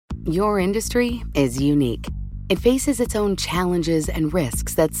Your industry is unique. It faces its own challenges and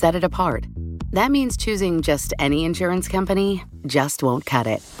risks that set it apart. That means choosing just any insurance company just won't cut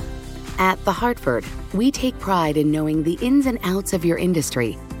it. At The Hartford, we take pride in knowing the ins and outs of your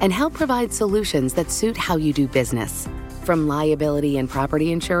industry and help provide solutions that suit how you do business. From liability and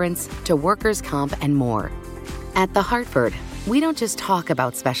property insurance to workers' comp and more. At The Hartford, we don't just talk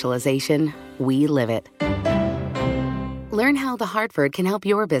about specialization, we live it. Learn how The Hartford can help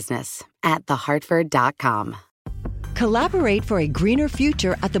your business at thehartford.com. Collaborate for a greener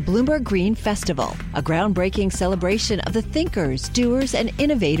future at the Bloomberg Green Festival, a groundbreaking celebration of the thinkers, doers, and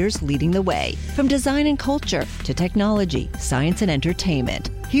innovators leading the way. From design and culture to technology, science, and entertainment.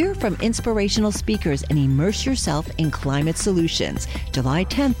 Hear from inspirational speakers and immerse yourself in climate solutions. July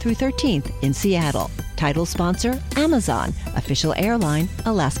 10th through 13th in Seattle. Title sponsor, Amazon. Official airline,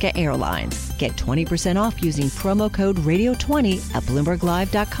 Alaska Airlines. Get 20% off using promo code radio20 at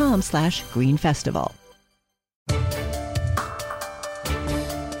bloomberglive.com/greenfestival.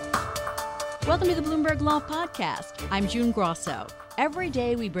 Welcome to the Bloomberg Law Podcast. I'm June Grosso. Every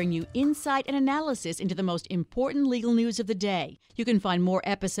day we bring you insight and analysis into the most important legal news of the day. You can find more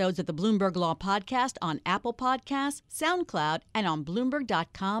episodes of the Bloomberg Law Podcast on Apple Podcasts, SoundCloud, and on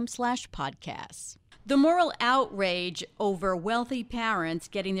Bloomberg.com/podcasts. The moral outrage over wealthy parents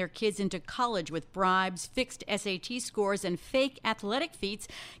getting their kids into college with bribes, fixed SAT scores, and fake athletic feats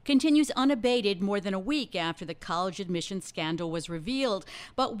continues unabated more than a week after the college admission scandal was revealed.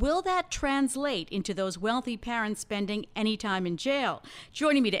 But will that translate into those wealthy parents spending any time in jail?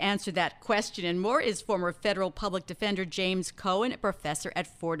 Joining me to answer that question and more is former federal public defender James Cohen, a professor at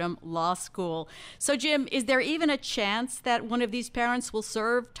Fordham Law School. So, Jim, is there even a chance that one of these parents will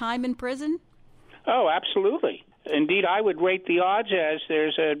serve time in prison? Oh, absolutely. Indeed, I would rate the odds as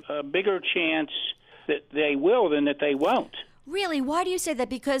there's a bigger chance that they will than that they won't. Really? Why do you say that?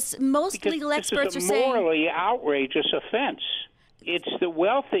 Because legal experts are saying... It's a morally outrageous offense. It's the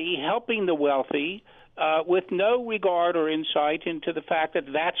wealthy helping the wealthy with no regard or insight into the fact that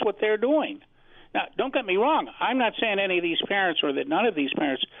that's what they're doing. Now, don't get me wrong. I'm not saying any of these parents or that none of these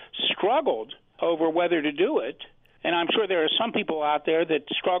parents struggled over whether to do it. And I'm sure there are some people out there that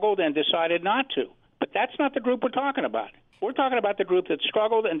struggled and decided not to. But that's not the group we're talking about. We're talking about the group that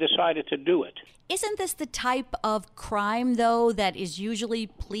struggled and decided to do it. Isn't this the type of crime, though, that is usually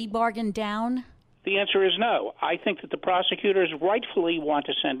plea bargained down? The answer is no. I think that the prosecutors rightfully want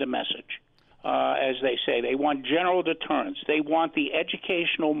to send a message. As they say, they want general deterrence. They want the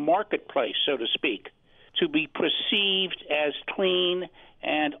educational marketplace, so to speak, to be perceived as clean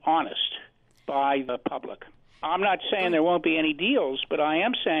and honest by the public. I'm not saying there won't be any deals, but I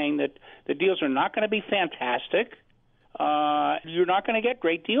am saying that the deals are not going to be fantastic. You're not going to get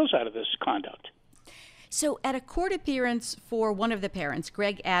great deals out of this conduct. So at a court appearance for one of the parents,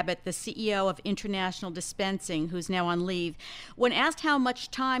 Greg Abbott, the CEO of International Dispensing, who's now on leave, when asked how much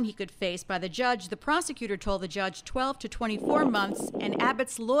time he could face by the judge, the prosecutor told the judge 12 to 24 months, and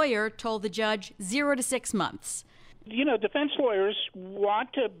Abbott's lawyer told the judge 0 to 6 months. You know, defense lawyers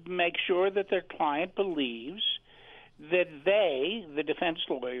want to make sure that their client believes that they, the defense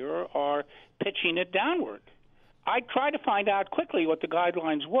lawyer, are pitching it downward. I tried to find out quickly what the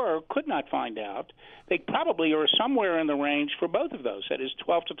guidelines were, could not find out. They probably are somewhere in the range for both of those, that is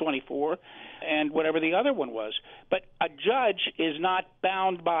 12 to 24 and whatever the other one was. But a judge is not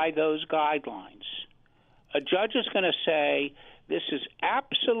bound by those guidelines. A judge is going to say, this is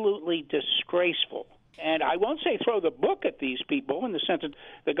absolutely disgraceful. And I won't say throw the book at these people in the sense that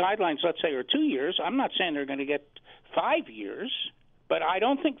the guidelines, let's say, are 2 years. I'm not saying they're going to get 5 years. But I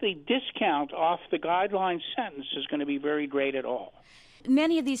don't think the discount off the guideline sentence is going to be very great at all.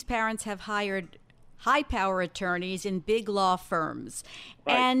 Many of these parents have hired high-power attorneys in big law firms.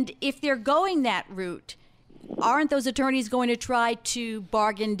 Right. And if they're going that route, aren't those attorneys going to try to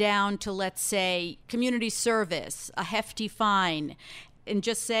bargain down to, let's say, community service, a hefty fine, and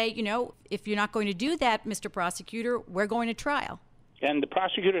just say, you know, if you're not going to do that, Mr. Prosecutor, we're going to trial? And the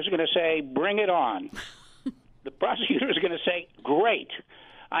prosecutor is going to say, bring it on. The prosecutor is going to say, great,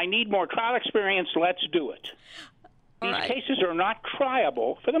 I need more trial experience, let's do it. These cases are not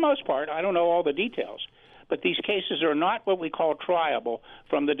triable, for the most part. I don't know all the details, but these cases are not what we call triable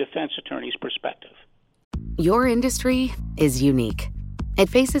from the defense attorney's perspective. Your industry is unique. It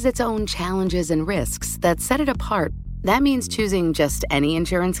faces its own challenges and risks that set it apart. That means choosing just any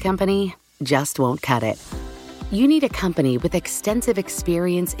insurance company just won't cut it. You need a company with extensive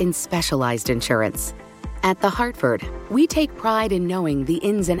experience in specialized insurance. At The Hartford, we take pride in knowing the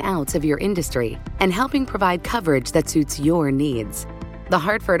ins and outs of your industry and helping provide coverage that suits your needs. The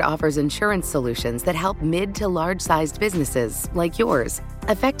Hartford offers insurance solutions that help mid to large-sized businesses like yours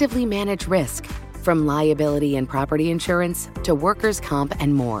effectively manage risk, from liability and property insurance to workers' comp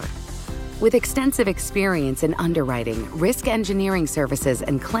and more. With extensive experience in underwriting, risk engineering services,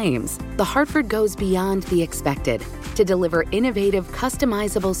 and claims, The Hartford goes beyond the expected to deliver innovative,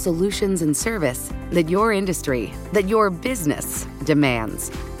 customizable solutions and service that your industry, that your business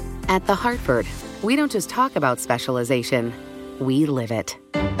demands. At The Hartford, we don't just talk about specialization, we live it.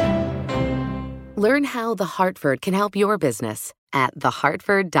 Learn how The Hartford can help your business at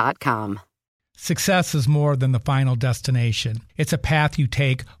thehartford.com. Success is more than the final destination. It's a path you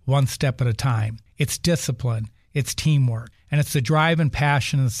take one step at a time. It's discipline, it's teamwork, and it's the drive and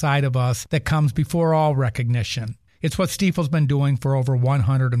passion inside of us that comes before all recognition. It's what Stifel's been doing for over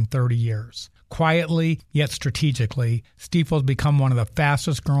 130 years. Quietly, yet strategically, Stifel's become one of the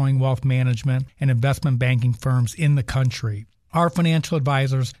fastest growing wealth management and investment banking firms in the country. Our financial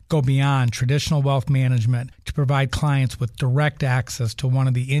advisors go beyond traditional wealth management to provide clients with direct access to one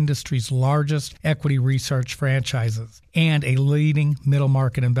of the industry's largest equity research franchises and a leading middle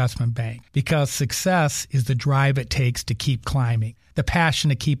market investment bank. Because success is the drive it takes to keep climbing, the passion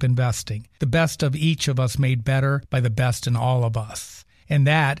to keep investing, the best of each of us made better by the best in all of us. And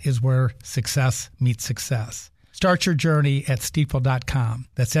that is where success meets success. Start your journey at Stifel.com.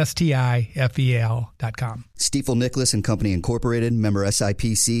 That's Stifel.com. Stifel Nicholas and Company Incorporated, member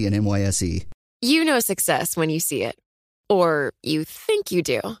SIPC and NYSE. You know success when you see it. Or you think you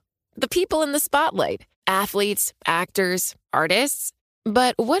do. The people in the spotlight. Athletes, actors, artists.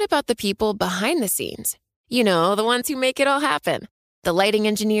 But what about the people behind the scenes? You know, the ones who make it all happen. The lighting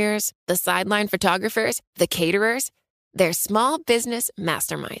engineers, the sideline photographers, the caterers. They're small business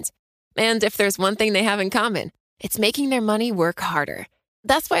masterminds. And if there's one thing they have in common, it's making their money work harder.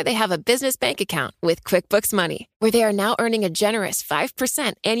 That's why they have a business bank account with QuickBooks Money, where they are now earning a generous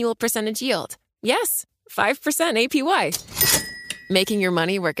 5% annual percentage yield. Yes, 5% APY. Making your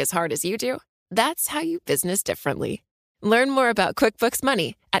money work as hard as you do? That's how you business differently. Learn more about QuickBooks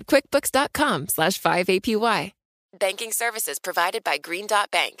Money at quickbooks.com/5APY. Banking services provided by Green Dot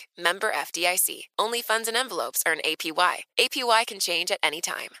Bank, member FDIC. Only funds and envelopes earn APY. APY can change at any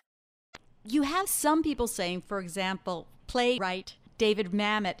time. You have some people saying, for example, playwright David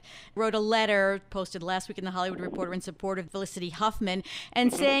Mamet wrote a letter posted last week in the Hollywood Reporter in support of Felicity Huffman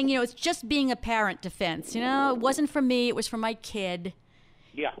and saying, you know, it's just being a parent defense. You know, it wasn't for me, it was for my kid.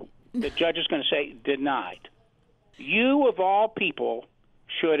 Yeah, the judge is going to say denied. You, of all people,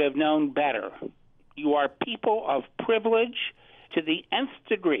 should have known better. You are people of privilege to the nth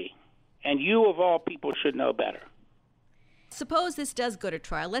degree, and you, of all people, should know better. Suppose this does go to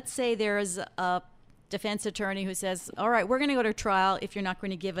trial. Let's say there is a defense attorney who says, all right, we're going to go to trial if you're not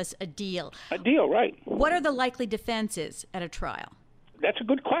going to give us a deal. A deal, right. What are the likely defenses at a trial? That's a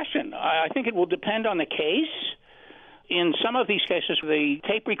good question. I think it will depend on the case. In some of these cases, the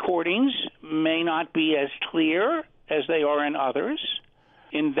tape recordings may not be as clear as they are in others.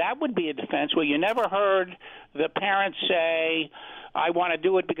 And that would be a defense where you never heard the parents say, I want to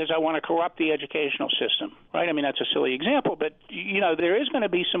do it because I want to corrupt the educational system, right? I mean, that's a silly example, but, you know, there is going to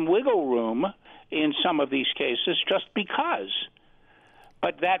be some wiggle room in some of these cases just because.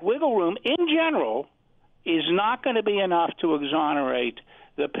 But that wiggle room, in general, is not going to be enough to exonerate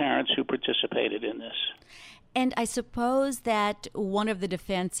the parents who participated in this. And I suppose that one of the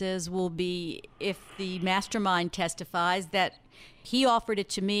defenses will be if the mastermind testifies that he offered it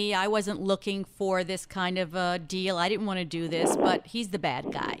to me, I wasn't looking for this kind of a deal, I didn't want to do this, but he's the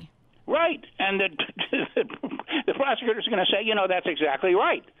bad guy. Right, and the prosecutor's going to say, you know, that's exactly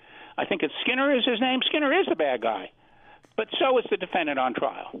right. I think it's Skinner is his name. Skinner is the bad guy, but so is the defendant on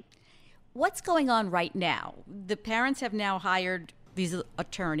trial. What's going on right now? The parents have now hired these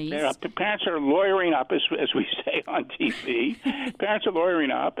attorneys. The parents are lawyering up, as we say on TV. Parents are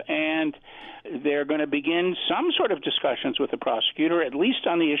lawyering up, and they're going to begin some sort of discussions with the prosecutor, at least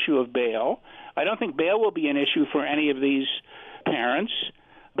on the issue of bail. I don't think bail will be an issue for any of these parents,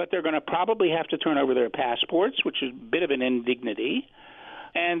 but they're going to probably have to turn over their passports, which is a bit of an indignity.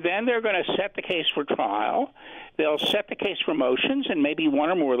 And then they're going to set the case for trial. They'll set the case for motions, and maybe one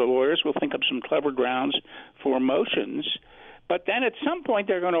or more of the lawyers will think of some clever grounds for motions. But then at some point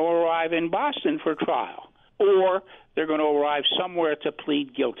they're going to arrive in Boston for trial, or they're going to arrive somewhere to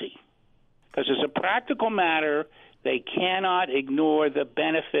plead guilty. Because as a practical matter, they cannot ignore the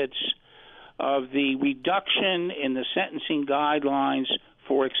benefits of the reduction in the sentencing guidelines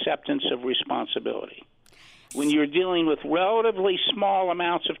for acceptance of responsibility. When you're dealing with relatively small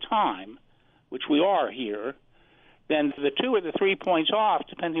amounts of time, which we are here, then the 2 or the 3 points off,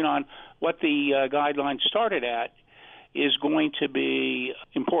 depending on what the guidelines started at, is going to be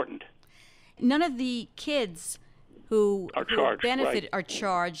important. None of the kids who benefit are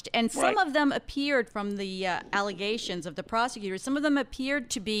charged, and some of them appeared from the allegations of the prosecutors. Some of them appeared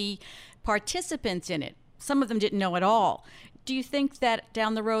to be participants in it. Some of them didn't know at all. Do you think that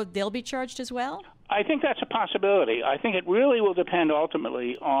down the road they'll be charged as well? I think that's a possibility. I think it really will depend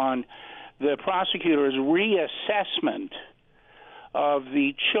ultimately on the prosecutor's reassessment of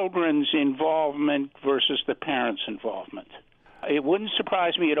the children's involvement versus the parents' involvement. It wouldn't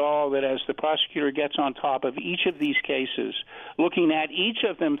surprise me at all that as the prosecutor gets on top of each of these cases, looking at each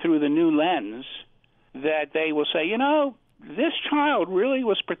of them through the new lens, that they will say, this child really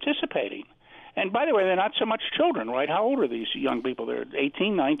was participating. And by the way, they're not so much children, right? How old are these young people? They're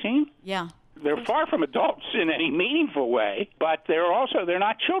 18, 19? Yeah. They're far from adults in any meaningful way, but they're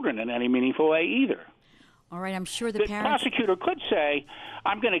not children in any meaningful way either. All right, I'm sure the parents... prosecutor could say,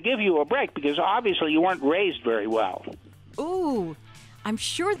 I'm going to give you a break because obviously you weren't raised very well. Ooh, I'm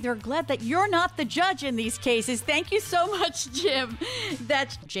sure they're glad that you're not the judge in these cases. Thank you so much, Jim.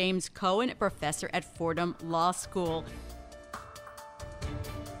 That's James Cohen, professor at Fordham Law School.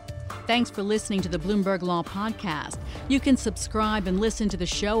 Thanks for listening to the Bloomberg Law Podcast. You can subscribe and listen to the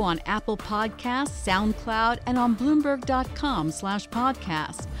show on Apple Podcasts, SoundCloud, and on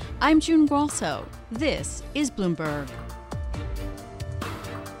Bloomberg.com/podcast. I'm June Grosso. This is Bloomberg.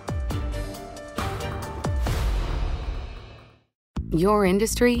 Your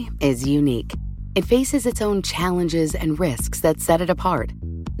industry is unique. It faces its own challenges and risks that set it apart.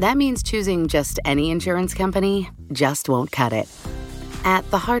 That means choosing just any insurance company just won't cut it. At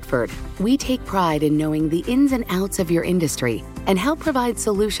The Hartford, we take pride in knowing the ins and outs of your industry and help provide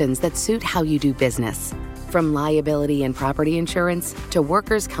solutions that suit how you do business. From liability and property insurance to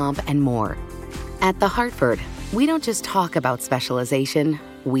workers' comp and more. At The Hartford, we don't just talk about specialization,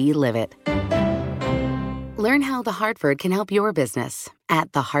 we live it. Learn how The Hartford can help your business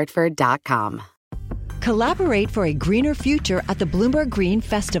at thehartford.com. Collaborate for a greener future at the Bloomberg Green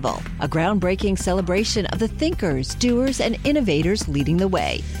Festival, a groundbreaking celebration of the thinkers, doers, and innovators leading the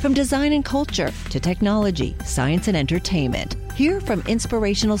way. From design and culture to technology, science, and entertainment. Hear from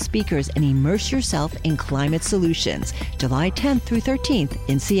inspirational speakers and immerse yourself in climate solutions. July 10th through 13th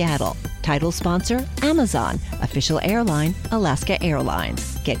in Seattle. Title sponsor, Amazon. Official airline, Alaska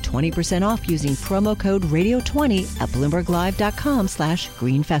Airlines. Get 20% off using promo code radio20 at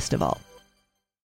BloombergLive.com/Green Festival.